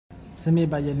ስሜ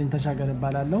ባየልኝ ተሻገር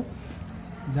ይባላል።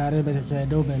 ዛሬ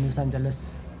በተካሄደው አንጀለስ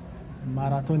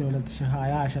ማራቶን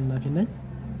የ2020 አሸናፊ ነኝ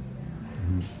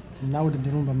እና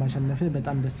ውድድሩን በማሸነፌ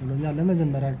በጣም ደስ ብሎኛል።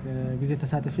 ለመጀመሪያ ጊዜ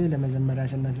ተሳትፌ ለመጀመሪያ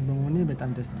አሸናፊ በመሆኔ በጣም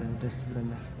ደስ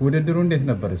ብሎኛል። ውድድሩ እንዴት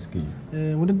ነበር እስኪ?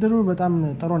 ውድድሩ በጣም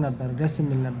ጥሩ ነበር፣ ደስ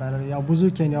የሚል ነበር። ያው ብዙ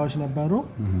ኬንያዎች ነበሩ፣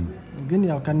 ግን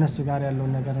ያው ከነሱ ጋር ያለው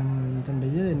ነገር እንትን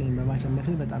በየ እኔ በማሸነፌ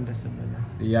በጣም ደስ ብሎኛል።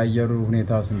 የአየሩ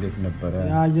ሁኔታውስ እንዴት ነበር?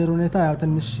 የአየሩ ሁኔታ ያው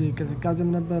ትንሽ ቅዝቃዜም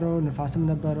ነበረው፣ ንፋስም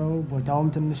ነበረው፣ ቦታውም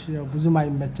ትንሽ ያው ብዙም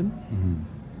አይመችም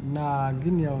እና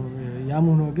ግን ያው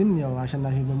ያሙኖ ግን ያው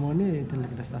አሸናፊ በመሆኔ ትልቅ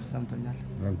ደስታ ተሰምቶኛል።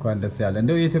 እንኳን ደስ ያለ።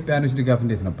 እንደው የኢትዮጵያኖች ድጋፍ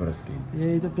እንዴት ነበር እስኪ?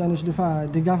 የኢትዮጵያኖች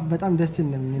ድጋፍ በጣም ደስ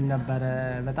የሚል ነበር፣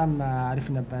 በጣም አሪፍ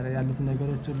ነበር። ያሉት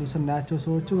ነገሮች ሁሉ ስናያቸው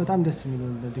ሰዎቹ በጣም ደስ የሚሉ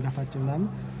ድጋፋቸው ምናምን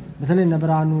በተለይ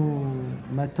ነብራኑ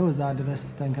መተው እዛ ድረስ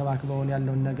ተንከባክበውን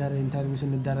ያለው ነገር ኢንተርቪው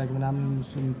ስንደረግ ምናምን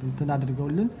እሱን እንትን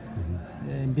አድርገውልን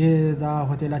ቤዛ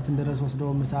ሆቴላችን ድረስ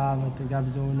ወስደው ምሳ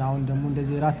ተጋብዘውን አሁን ደግሞ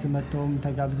እንደዚህ ራት መተውም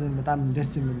ተጋብዘን በጣም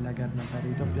ደስ የሚል ነገር ነበር።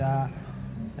 ኢትዮጵያ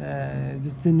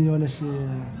ዝትን የሆነሽ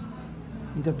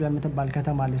ኢትዮጵያ የምትባል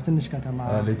ከተማ አለች፣ ትንሽ ከተማ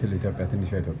ሊትል ኢትዮጵያ፣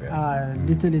 ትንሽ ኢትዮጵያ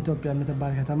ሊትል ኢትዮጵያ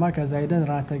የምትባል ከተማ ከዛ ሄደን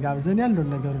ራት ተጋብዘን ያለው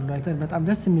ነገር ሁሉ አይተን በጣም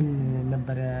ደስ የሚል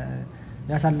ነበር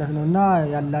ያሳለፍነውና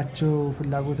ያላቸው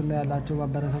ፍላጎትና ያላቸው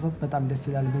ማበረታታት በጣም ደስ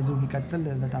ይላል። በዚሁ ቢቀጥል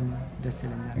በጣም ደስ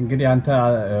ይለኛል። እንግዲህ አንተ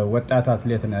ወጣት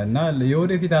አትሌት ነህና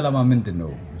የወደፊት ዓላማ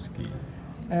ምንድነው እስኪ?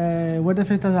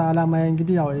 ወደፊት ዓላማ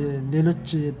እንግዲህ ያው ሌሎች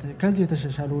ከዚህ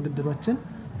የተሻሻሉ ውድድሮችን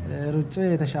ሩጬ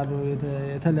የተሻለ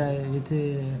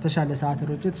ሰዓት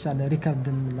ሩጬ የተሻለ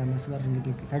ሪከርድም ለመስበር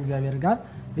እንግዲህ ከእግዚአብሔር ጋር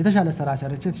የተሻለ ስራ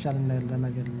ሰርቼ የተሻለ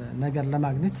ነገር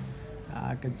ለማግኘት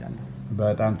አቅጃለሁ።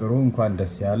 በጣም ጥሩ፣ እንኳን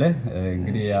ደስ ያለ።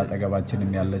 እንግዲህ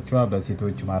አጠገባችንም ያለችው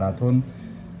በሴቶች ማራቶን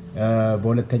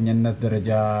በሁለተኛነት ደረጃ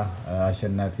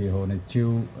አሸናፊ የሆነችው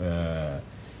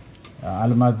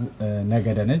አልማዝ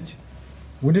ነገደ ነች።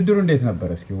 ውድድሩ እንዴት ነበር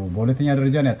እስኪ? በሁለተኛ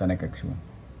ደረጃ ነው ያጠናቀቅሽው?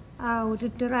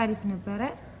 ውድድሩ አሪፍ ነበረ።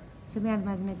 ስሜ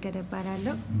አልማዝ ነገደ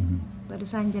እባላለሁ።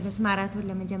 አንጀለስ ማራቶን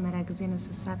ለመጀመሪያ ጊዜ ነው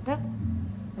ስሳተፍ።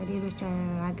 በሌሎች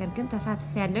ሀገር ግን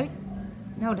ተሳትፌያለሁ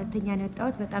እና ሁለተኛ ነው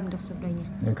የወጣሁት። በጣም ደስ ብሎኛል።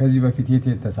 ከዚህ በፊት የት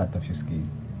ተሳተፍሽ እስኪ?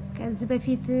 ከዚህ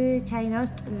በፊት ቻይና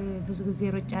ውስጥ ብዙ ጊዜ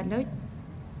ሮጫለሁ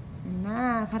እና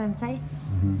ፈረንሳይ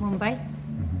ሙምባይ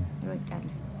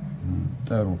ሮጫለሁ።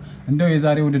 ጥሩ። እንደው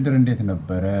የዛሬ ውድድር እንዴት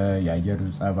ነበረ? የአየሩ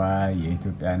ጸባይ፣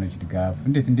 የኢትዮጵያኖች ድጋፍ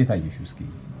እንዴት አየሽው እስኪ?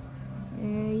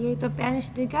 የኢትዮጵያኖች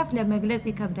ድጋፍ ለመግለጽ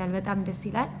ይከብዳል። በጣም ደስ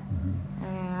ይላል።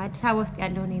 አዲስ አበባ ውስጥ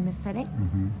ያለው ነው መሰለኝ።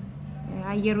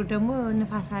 አየሩ ደግሞ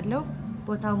ንፋስ አለው፣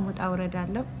 ቦታው ሙጣ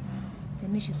ወረዳለው።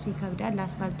 ትንሽ እሱ ይከብዳል።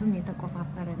 አስፋልቱም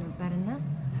የተቆፋፈረ ነበርና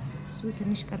እሱ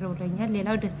ትንሽ ቀረ ብሎኛል።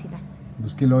 ሌላው ደስ ይላል።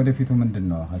 እስኪ ለወደፊቱ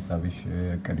ምንድነው ሐሳብሽ፣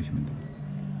 እቅድሽ ምንድነው?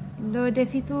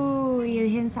 ለወደፊቱ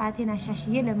ይሄን ሰዓቴን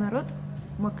አሻሽዬ ለመሮጥ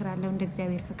ሞክራለሁ እንደ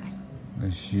እግዚአብሔር ፍቃድ።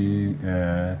 እሺ፣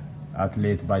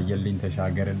 አትሌት ባየልኝ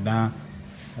ተሻገርና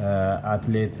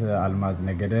አትሌት አልማዝ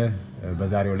ነገደ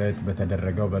በዛሬው ዕለት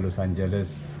በተደረገው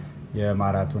አንጀለስ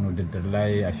የማራቶን ውድድር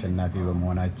ላይ አሸናፊ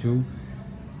በመሆናችሁ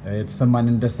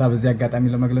የተሰማንን ደስታ በዚህ አጋጣሚ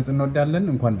ለመግለጽ እንወዳለን።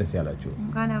 እንኳን ደስ ያላችሁ።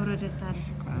 እንኳን አብሮ ደስ አለ።